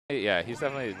Yeah, he's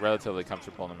definitely relatively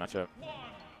comfortable in the matchup.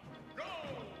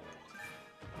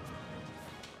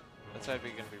 That's I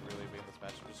think gonna be really big in this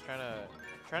match. I'm just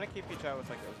trying to keep each out with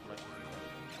like as much as you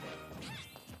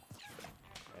can.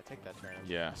 Yeah, take that turn.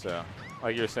 Yeah, so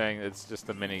like you're saying, it's just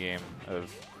a mini game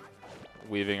of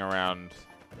weaving around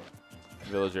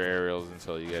villager aerials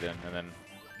until you get in, and then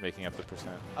making up the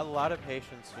percent. A lot of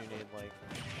patience you need, like.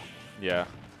 Yeah.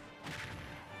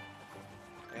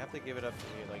 You have to give it up to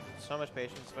me, like so much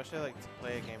patience, especially like to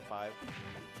play a game 5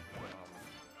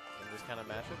 in this kind of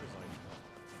matchup is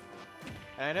like.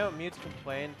 And I know Mute's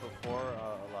complained before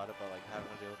a lot about like having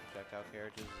to deal with projectile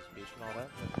carriages and Peach and all that,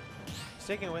 but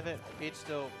sticking with it, Peach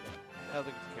still held a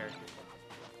good character.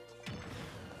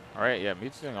 All right, yeah,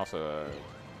 Mute's doing also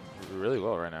really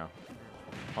well right now.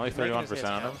 Only 31%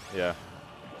 on him. Yeah.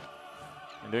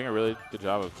 And doing a really good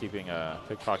job of keeping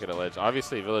PikPocket at ledge.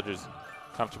 Obviously, Villager's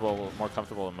more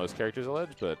comfortable than most characters at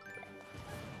ledge, but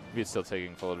Mute's still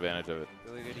taking full advantage of it.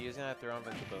 Really good using that throw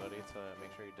invincibility to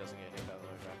make sure he doesn't get hit by the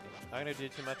low bracket. Not going to do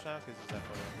too much now because he's at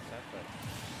 41%, but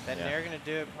then they're going to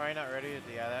do it, probably not ready to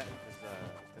DI that because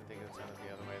didn't think it was going to be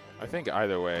the other way. I think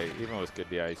either way, even with good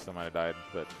DI, he still might have died,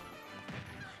 but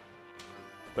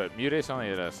MuteAce only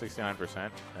at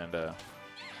 69%, and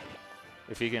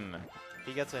if he can... If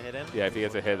he gets a hit in? Yeah, if he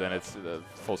gets a hit, then it's the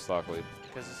full stock lead.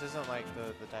 Because this isn't like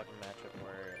the type of matchup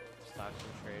where stocks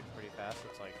can trade pretty fast.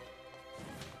 It's like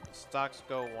stocks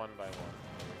go one by one,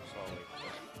 slowly.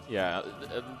 Yeah,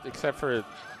 except for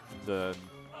the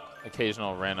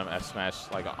occasional random F smash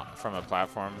like from a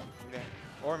platform. Yeah.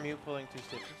 Or Mute pulling 2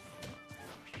 stitches.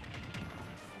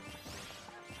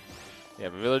 Yeah,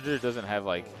 but Villager doesn't have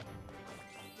like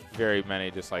very many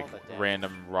just like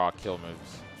random raw kill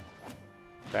moves.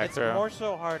 Back throw. It's more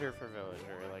so harder for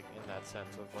Villager, like in that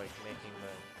sense of like making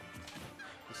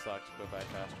the stocks go by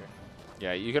faster.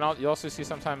 Yeah, you also see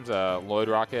sometimes Lloyd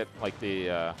Rocket, like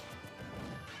the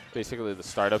basically the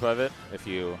startup of it. If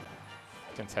you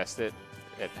contest it,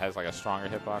 it has like a stronger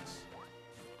hitbox.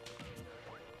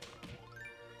 What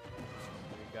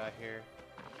we got here?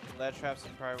 Lead traps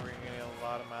and probably we're gonna get a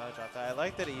lot of mileage off that. I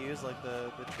like that he used like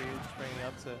the tree springing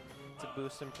up to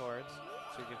boost him towards,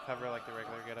 so he could cover like the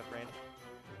regular get up range.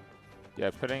 Yeah,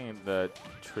 putting the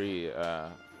tree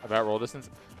about roll distance.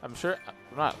 I'm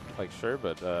not like sure,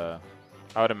 but I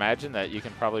would imagine that you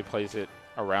can probably place it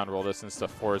around roll distance to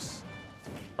force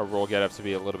a roll get up to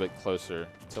be a little bit closer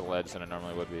to the ledge than it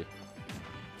normally would be.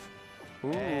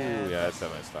 Ooh, and yeah, that's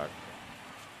definitely stock.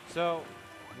 So,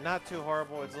 not too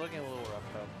horrible. It's looking a little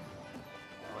rough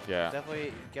though. Yeah.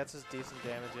 Definitely gets us decent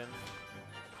damage in.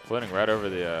 Floating right over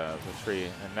the tree,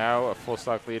 and now a full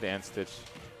stock lead and Stitch.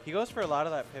 He goes for a lot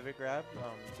of that pivot grab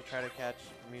to try to catch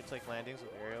Mute's like landings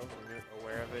with aerials, and Mute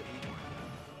aware of it.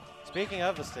 Speaking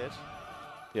of the Stitch.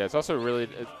 Yeah, it's also really,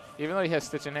 even though he has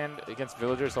Stitch in hand, against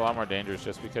Villager it's a lot more dangerous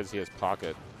just because he has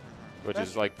Pocket, which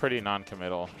is like pretty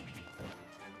non-committal.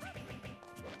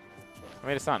 I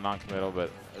mean, it's not non-committal,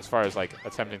 but as far as like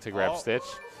attempting to grab Stitch.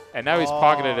 And now he's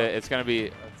pocketed it, it's going to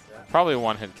be probably a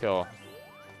one-hit kill.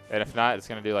 And if not, it's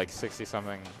going to do like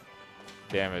 60-something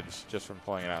damage just from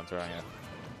pulling it out and throwing it.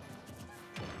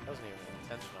 That wasn't even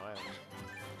intentional either.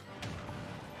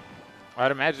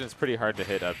 I'd imagine it's pretty hard to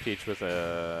hit a Peach with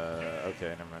a... Okay,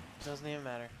 never mind. Doesn't even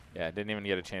matter. Yeah, didn't even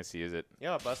get a chance to use it. You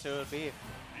know what busted it would be if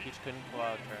Peach couldn't pull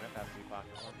out a turnip after he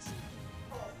pocket once.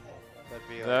 That'd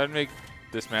be like that would make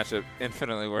this matchup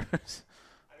infinitely worse.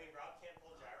 I mean, Rob can't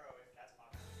pull gyro if that's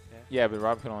pocket. Yeah, but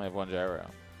Rob can only have one gyro.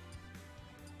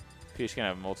 Peach can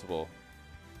have multiple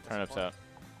turnips out.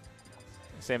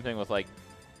 Same thing with like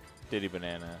Diddy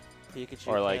Banana. Pikachu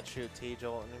or like can't shoot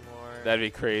T-Jolt anymore. That'd be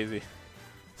crazy.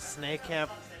 Snake can't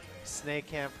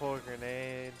pull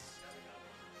grenades.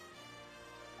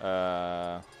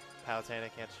 Palutena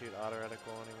can't shoot auto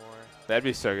reticle anymore. That'd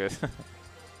be so good.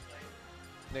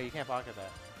 No, you can't pocket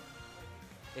that.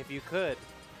 If you could.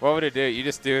 What would it do? You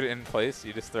just do it in place?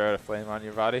 You just throw out a flame on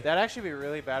your body? That'd actually be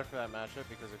really bad for that matchup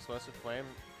because explosive flame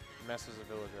messes a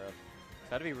villager up.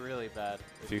 That'd be really bad.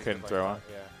 If you couldn't throw on?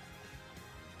 Yeah.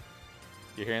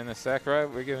 You're hearing this, Sakurai?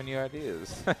 We're giving you ideas.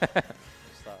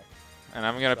 Stop. And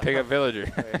I'm going to pick up Villager.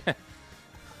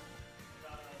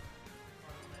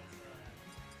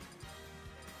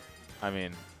 I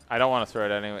mean, I don't want to throw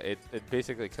it anyway. It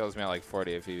basically kills me at like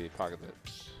 40 if he pockets it.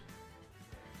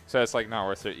 So it's like not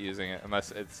worth it using it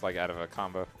unless it's like out of a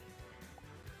combo.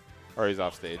 Or he's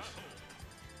off stage.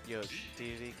 Yo,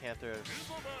 DD can't throw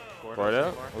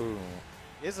Gordo? Ooh.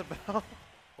 Isabel?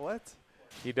 What?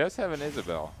 He does have an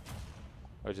Isabel,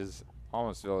 which is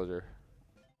almost Villager.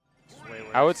 Way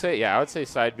worse. I would say, yeah, I would say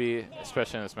side B,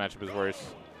 especially in this matchup, is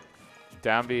worse.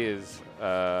 Down B is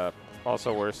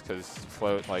Also worse because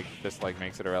float like this like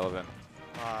makes it irrelevant.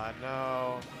 Aw,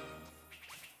 no.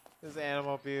 This is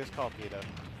animal abuse. Call PETA.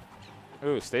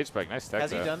 Ooh, stage spike, nice tech.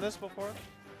 Has he though. done this before?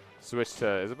 Switch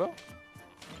to Isabel?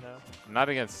 No. Not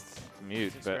against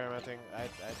Mute, He's but experimenting. I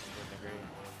just wouldn't agree,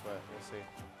 but we'll see.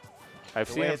 I've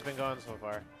The seen way him, it's been going so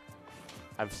far.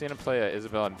 I've seen him play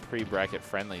Isabel in pre-bracket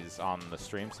friendlies on the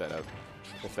stream setup,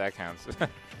 if that counts.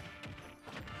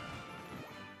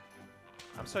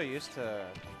 I'm so used to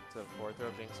forward throw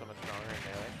being so much stronger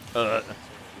in melee. So much easier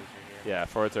here. Yeah,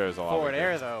 forward throw is a lot. Forward weaker.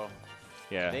 air though.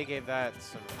 Yeah. They gave that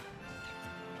some.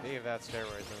 They gave that steroids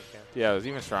in this game. Yeah, it was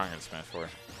even stronger in Smash 4.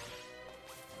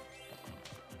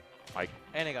 Like,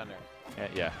 And it got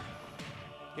nerfed. yeah,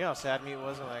 You know how sad Mute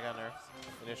was when I got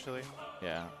nerfed initially?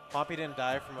 yeah. Poppy didn't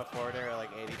die from a forward air at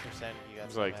like 80%. You guys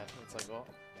It's like- mad. It's like, well,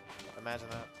 imagine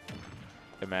that.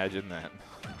 Imagine that.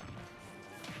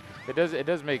 It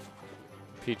does make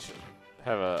Peach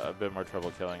have a bit more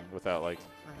trouble killing without like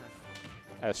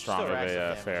as Still strong of racks up a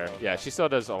damage, fair. though, Yeah, yeah. she still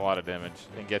does a lot of damage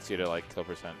and gets you to like kill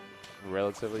percent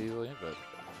relatively easily, but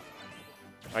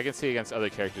I can see against other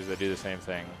characters that do the same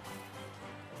thing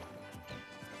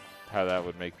how that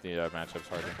would make the matchups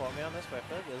harder. Don't quote me on this, but I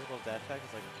feel like Isabel's dash attack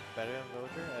is like better than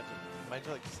Villager. Might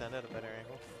you like send at a better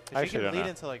angle? I Because she actually can don't lead know.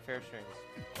 into like fair strings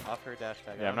off her dash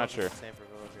attack. Yeah, I'm not sure. It's the same for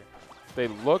Villager. They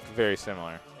look very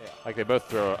similar. Yeah. Like they both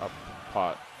throw a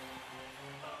pot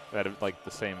at like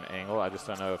the same angle. I just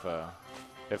don't know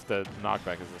if the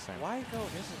knockback is the same. Why go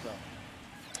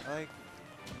Isabel? Like,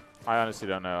 I honestly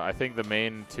don't know. I think the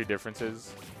main two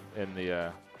differences in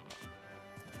the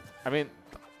I mean,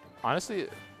 honestly,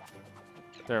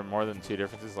 there are more than two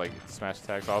differences, like smash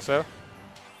attacks also.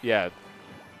 Yeah,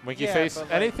 Winky Yeah, Face, but,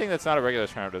 like- anything that's not a regular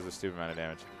Shroud does a stupid amount of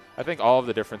damage. I think all of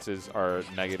the differences are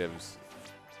negatives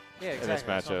yeah, in exactly. this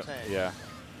That's what I'm matchup. saying. Yeah.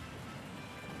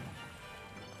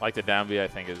 Like the down B, I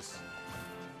think is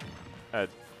at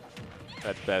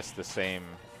best the same,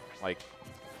 like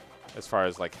as far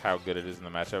as like how good it is in the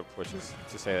matchup, which is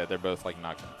to say that they're both like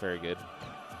not very good.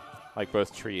 Like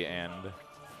both Tree and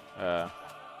the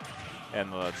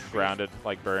grounded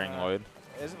like Burying Lloyd.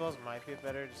 Isabel's might be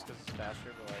better just because it's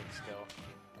faster, but like still,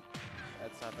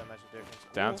 that's not that much of a difference.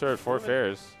 Down Ooh, throw at 4 moving.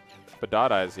 fairs. But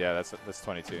dot eyes, yeah, that's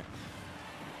 22.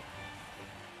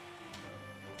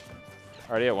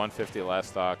 Already at 150 last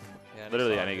stock. Yeah, and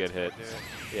Literally solid any good gets hit. to do it.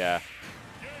 Yeah.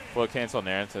 Float cancel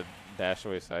Nair to dash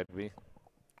away side B.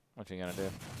 What you gonna do?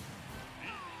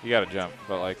 You gotta jump,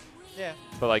 but like Yeah,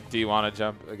 do you want to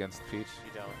jump against Peach?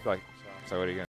 you don't. Like, So. so what are you gonna